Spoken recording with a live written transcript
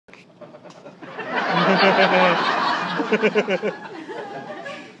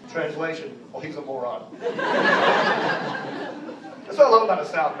Translation, well, he's a moron. That's what I love about the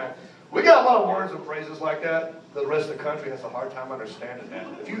South, man. We got a lot of words and phrases like that. The rest of the country has a hard time understanding that.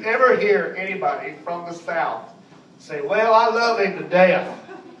 If you ever hear anybody from the South say, well, I love him to death,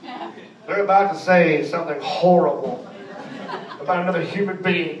 they're about to say something horrible about another human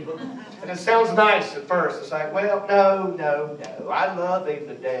being. And it sounds nice at first. It's like, well, no, I love him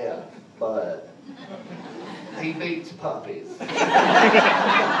to death, but he beats puppies.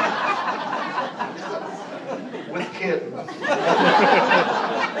 With kittens.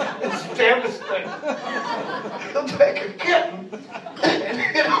 It's devastating. He'll take a kitten and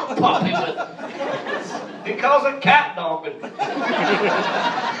hit a puppy with it. He calls it cat dogging.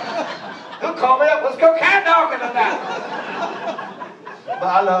 He'll call me up, let's go cat dogging tonight. But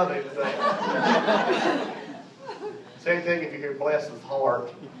I love him today. Same thing if you hear bless his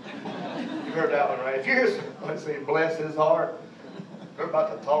heart. You heard that one, right? If you hear somebody say bless his heart, they're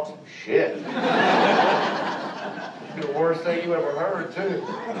about to talk some shit. It's the worst thing you ever heard, too.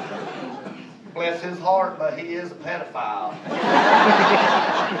 Bless his heart, but he is a pedophile.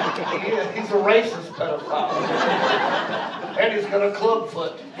 He's a racist pedophile. And he's got a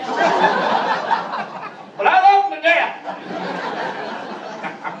clubfoot.